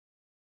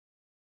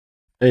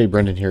Hey,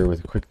 Brendan here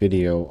with a quick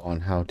video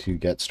on how to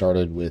get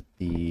started with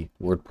the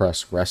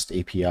WordPress REST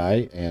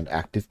API and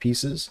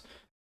Activepieces.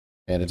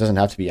 And it doesn't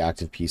have to be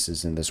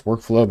Activepieces in this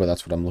workflow, but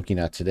that's what I'm looking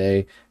at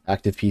today.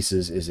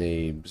 Activepieces is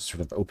a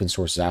sort of open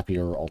source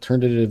Zapier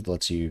alternative that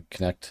lets you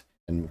connect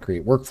and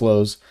create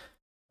workflows.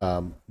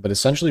 But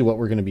essentially what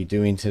we're going to be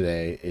doing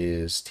today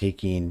is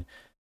taking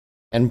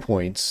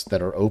endpoints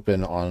that are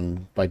open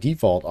on by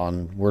default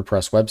on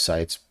WordPress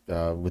websites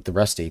with the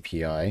REST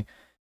API,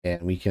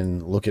 and we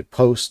can look at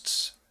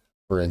posts,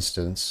 for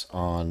instance,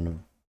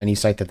 on any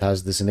site that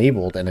has this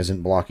enabled and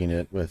isn't blocking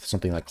it with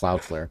something like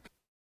Cloudflare.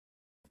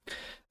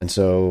 And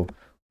so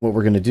what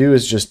we're going to do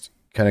is just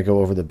kind of go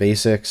over the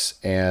basics,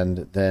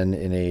 and then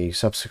in a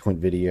subsequent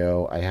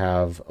video, I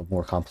have a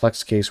more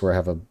complex case where I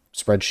have a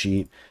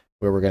spreadsheet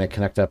where we're going to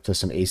connect up to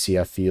some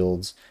ACF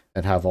fields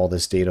and have all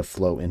this data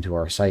flow into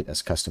our site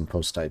as custom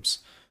post types,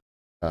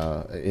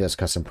 as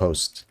custom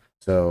posts.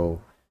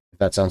 So if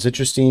that sounds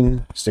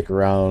interesting, stick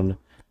around.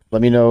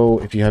 Let me know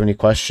if you have any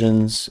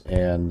questions,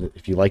 and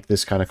if you like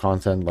this kind of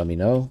content, let me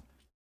know.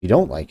 If you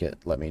don't like it,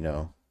 let me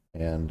know.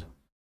 And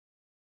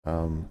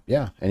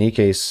yeah, in any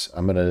case,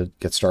 I'm going to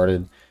get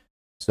started.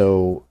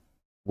 So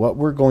what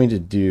we're going to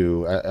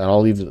do, and I'll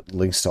leave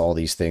links to all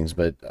these things,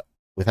 but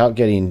without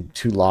getting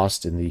too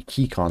lost in the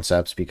key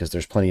concepts, because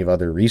there's plenty of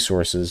other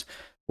resources,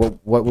 what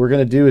we're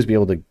going to do is be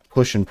able to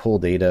push and pull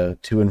data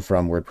to and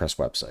from WordPress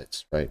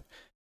websites, right,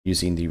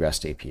 using the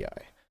REST API.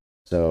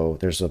 So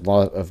there's a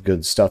lot of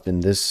good stuff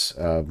in this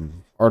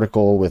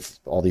article with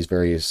all these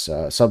various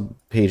sub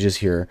pages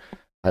here.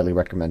 Highly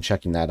recommend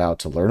checking that out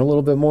to learn a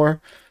little bit more,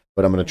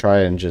 but I'm going to try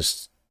and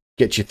just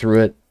get you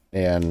through it,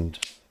 and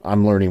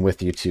I'm learning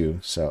with you too.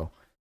 So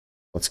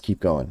let's keep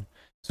going.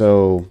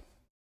 So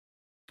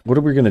what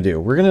are we going to do?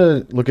 We're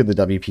going to look at the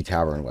WP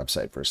Tavern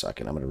website for a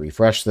second. I'm going to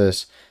refresh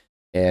this.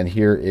 And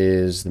here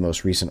is the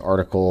most recent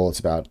article. It's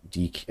about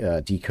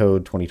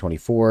Decode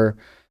 2024.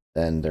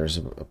 Then there's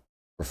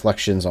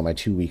reflections on my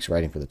 2 weeks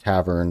writing for the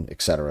Tavern,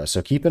 etc.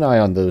 So keep an eye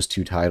on those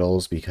two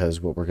titles,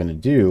 because what we're going to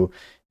do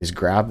is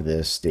grab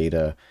this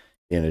data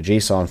in a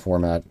JSON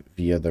format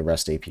via the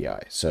REST API.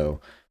 So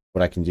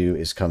what I can do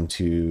is come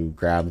to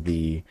grab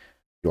the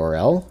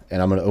URL,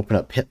 and I'm going to open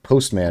up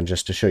Postman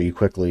just to show you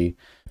quickly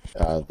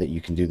that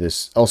you can do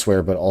this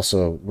elsewhere, but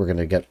also we're going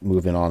to get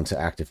moving on to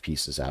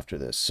Activepieces after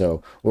this.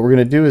 So what we're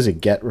going to do is a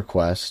GET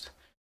request.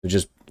 So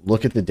just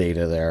look at the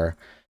data there,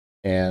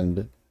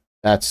 and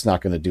that's not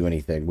going to do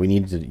anything. We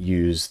need to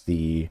use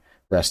the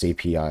REST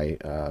API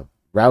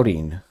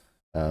routing.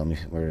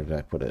 Where did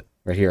I put it?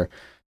 Right here.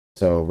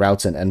 So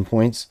routes and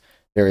endpoints.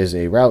 There is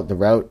a route, the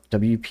route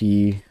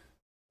WP,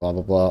 blah,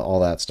 blah, blah, all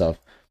that stuff.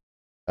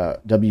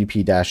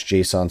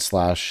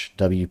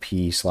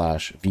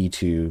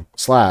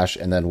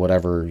 WP-JSON/WP/v2/ and then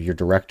whatever your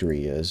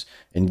directory is.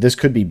 And this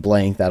could be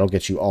blank. That'll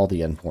get you all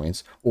the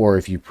endpoints. Or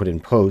if you put in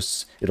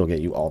posts, it'll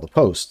get you all the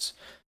posts.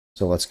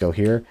 So let's go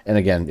here. And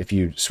again, if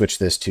you switch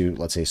this to,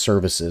 let's say,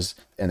 services,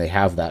 and they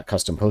have that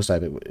custom post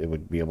type, it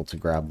would be able to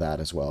grab that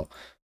as well.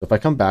 So if I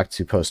come back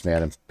to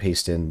Postman and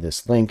paste in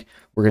this link,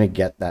 we're going to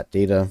get that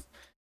data.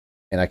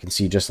 And I can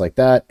see just like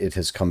that, it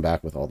has come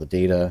back with all the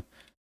data.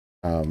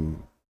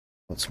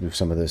 Let's move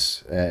some of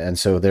this. And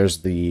so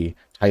there's the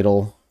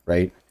title,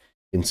 right,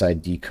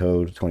 inside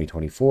Decode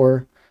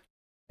 2024.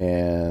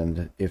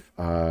 And if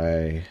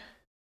I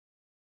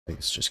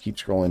guess just keep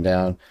scrolling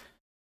down,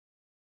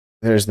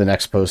 there's the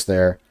next post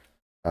there.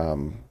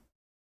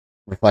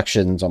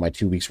 Reflections on my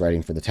 2 weeks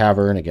writing for the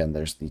Tavern. Again,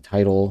 there's the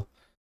title.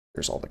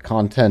 There's all the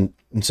content.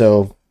 And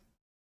so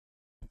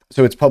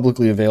it's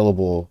publicly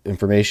available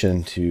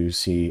information to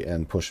see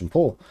and push and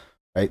pull,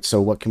 right? So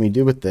what can we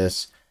do with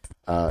this?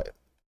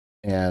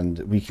 And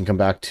we can come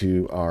back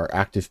to our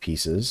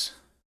Activepieces.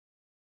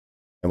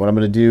 And what I'm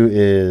going to do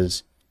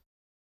is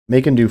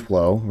make a new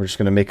flow. We're just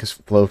going to make a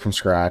flow from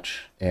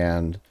scratch,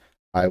 and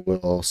I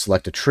will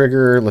select a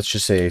trigger. Let's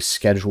just say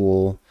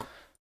schedule,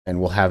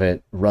 and we'll have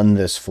it run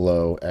this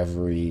flow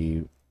for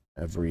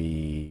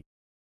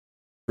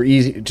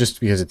easy, just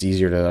because it's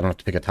easier to, I don't have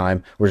to pick a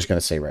time. We're just going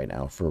to say right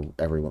now for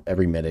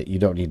every minute. You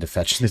don't need to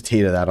fetch the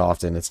data that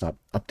often. It's not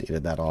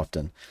updated that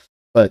often,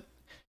 but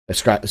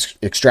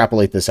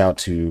extrapolate this out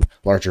to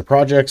larger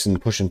projects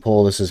and push and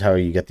pull. This is how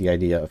you get the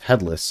idea of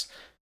headless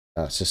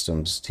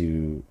systems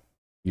to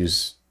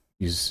use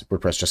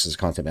WordPress just as a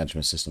content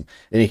management system.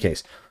 In any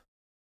case,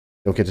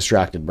 don't get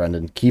distracted,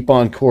 Brendan. Keep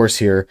on course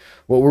here.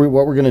 What we're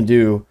going to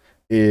do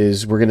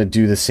is we're going to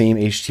do the same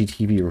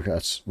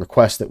HTTP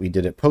request that we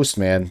did at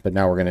Postman, but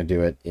now we're going to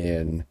do it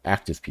in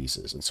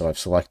Activepieces. And so I've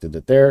selected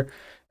it there,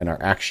 and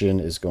our action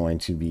is going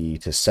to be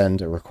to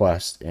send a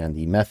request, and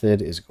the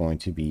method is going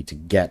to be to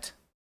get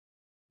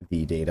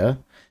the data.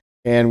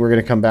 And we're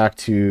going to come back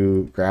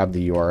to grab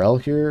the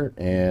URL here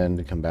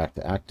and come back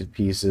to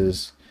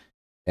Activepieces,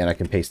 and I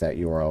can paste that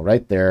URL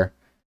right there.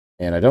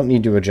 And I don't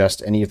need to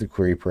adjust any of the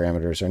query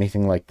parameters or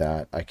anything like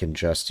that. I can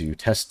just do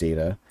test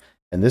data,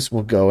 and this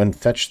will go and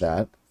fetch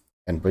that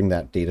and bring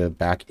that data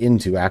back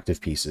into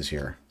Activepieces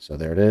here. So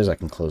there it is. I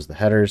can close the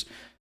headers.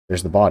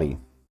 There's the body.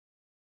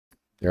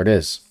 There it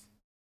is.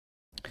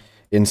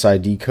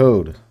 inside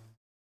decode.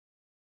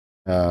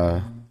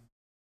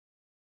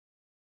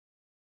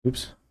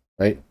 Oops,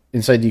 right?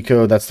 Inside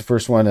decode, that's the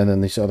first one, and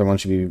then this other one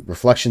should be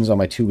reflections on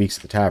my 2 weeks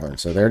at the tavern.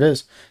 So there it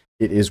is.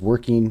 It is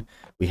working.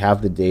 We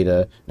have the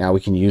data. Now we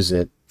can use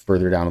it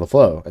further down the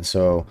flow. And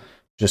so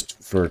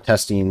just for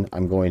testing,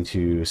 I'm going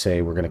to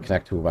say we're going to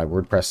connect to my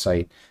WordPress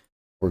site.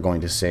 We're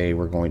going to say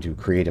we're going to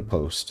create a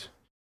post.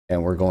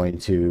 And we're going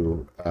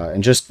to,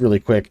 and just really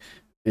quick,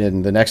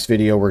 in the next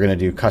video, we're going to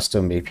do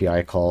custom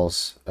API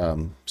calls.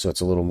 So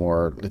it's a little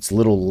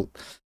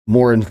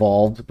more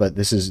involved, but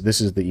this is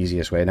the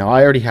easiest way. Now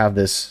I already have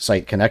this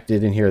site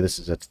connected in here. This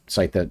is a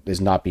site that is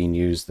not being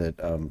used that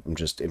I'm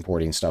just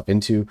importing stuff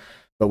into.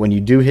 But when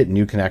you do hit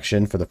new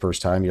connection for the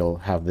first time, you'll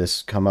have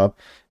this come up,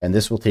 and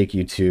this will take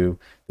you to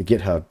the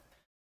GitHub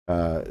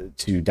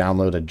to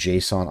download a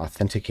JSON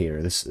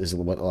authenticator. This is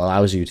what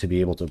allows you to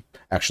be able to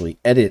actually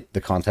edit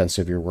the contents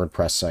of your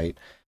WordPress site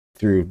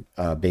through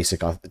basic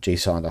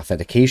JSON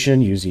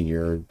authentication using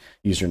your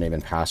username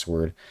and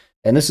password.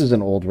 And this is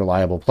an old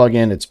reliable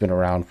plugin. It's been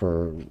around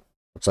for,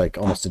 looks like,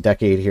 almost a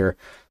decade here.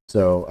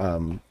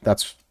 So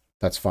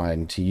that's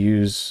fine to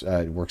use.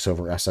 It works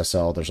over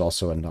SSL. There's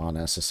also a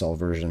non-SSL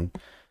version.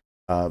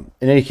 In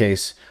any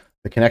case,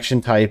 the connection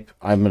type,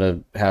 I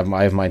have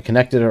mine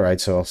connected. All right,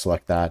 so I'll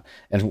select that.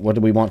 And what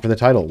do we want for the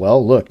title?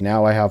 Well, look,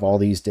 now I have all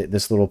these,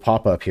 this little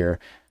pop-up here.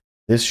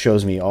 This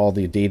shows me all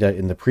the data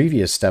in the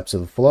previous steps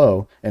of the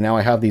flow. And now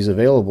I have these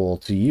available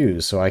to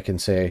use. So I can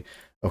say,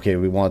 okay,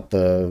 we want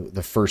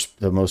the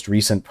most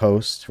recent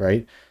post,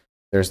 right?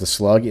 There's the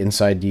slug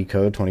inside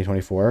decode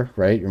 2024,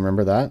 right? You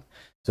remember that?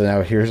 So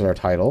now here's our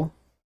title.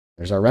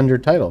 There's our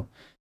rendered title.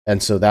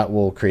 And so that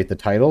will create the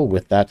title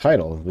with that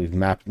title. We've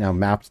now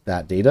mapped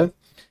that data.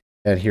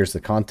 And here's the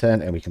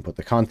content, and we can put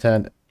the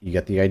content. You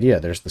get the idea.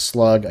 There's the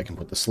slug. I can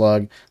put the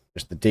slug.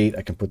 There's the date.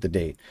 I can put the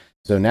date.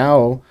 So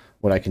now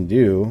what I can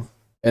do,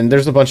 and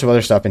there's a bunch of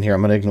other stuff in here.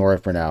 I'm going to ignore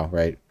it for now,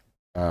 right?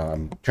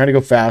 Trying to go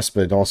fast,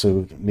 but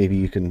also maybe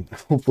you can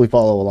hopefully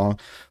follow along.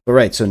 But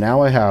right, so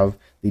now I have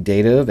the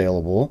data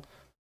available,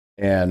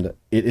 and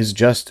it is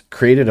just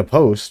created a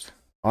post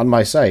on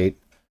my site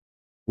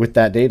with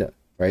that data,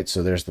 right?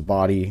 So there's the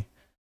body,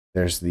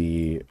 there's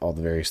all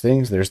the various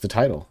things, there's the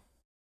title.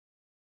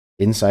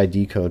 Inside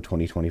decode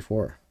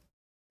 2024.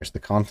 There's the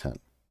content,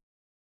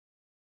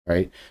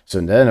 right? So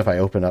then if I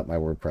open up my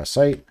WordPress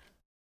site,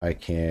 I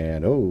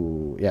can,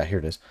 oh yeah, here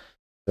it is.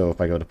 So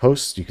if I go to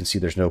posts, you can see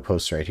there's no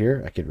posts right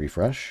here. I could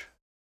refresh.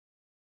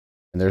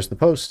 And there's the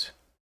post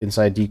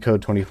inside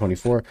decode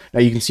 2024. Now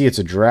you can see it's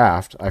a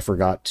draft. I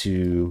forgot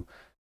to,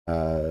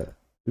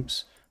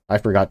 I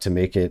forgot to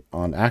make it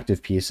on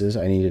Activepieces.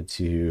 I needed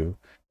to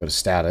go to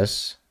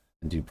status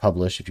and do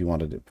publish if you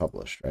wanted it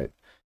published, right?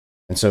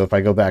 And so if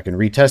I go back and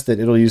retest it,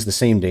 it'll use the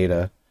same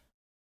data,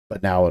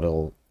 but now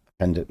it'll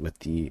append it with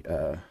the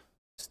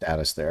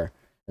status there.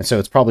 And so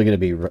it's probably going to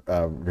be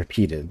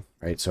repeated,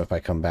 right? So if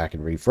I come back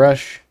and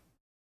refresh,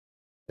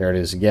 there it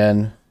is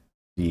again.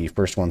 The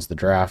first one's the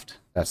draft.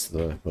 That's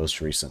the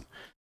most recent.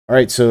 All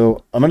right,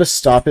 so I'm going to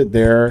stop it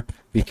there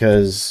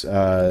because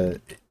I'm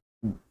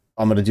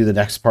going to do the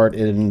next part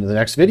in the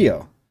next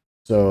video.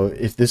 So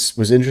if this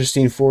was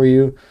interesting for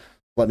you,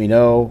 let me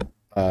know.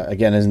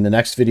 Again, in the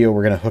next video,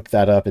 we're going to hook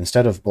that up.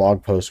 Instead of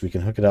blog posts, we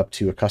can hook it up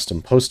to a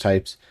custom post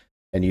types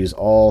and use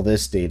all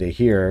this data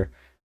here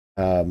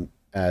in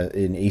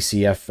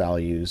ACF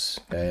values,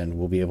 and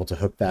we'll be able to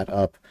hook that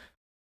up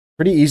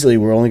pretty easily.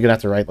 We're only going to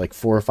have to write like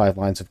 4 or 5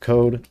 lines of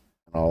code.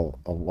 I'll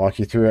walk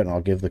you through it, and I'll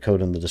give the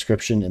code in the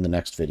description in the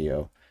next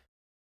video.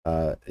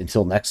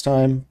 Until next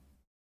time,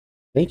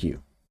 thank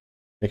you.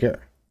 Take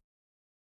care.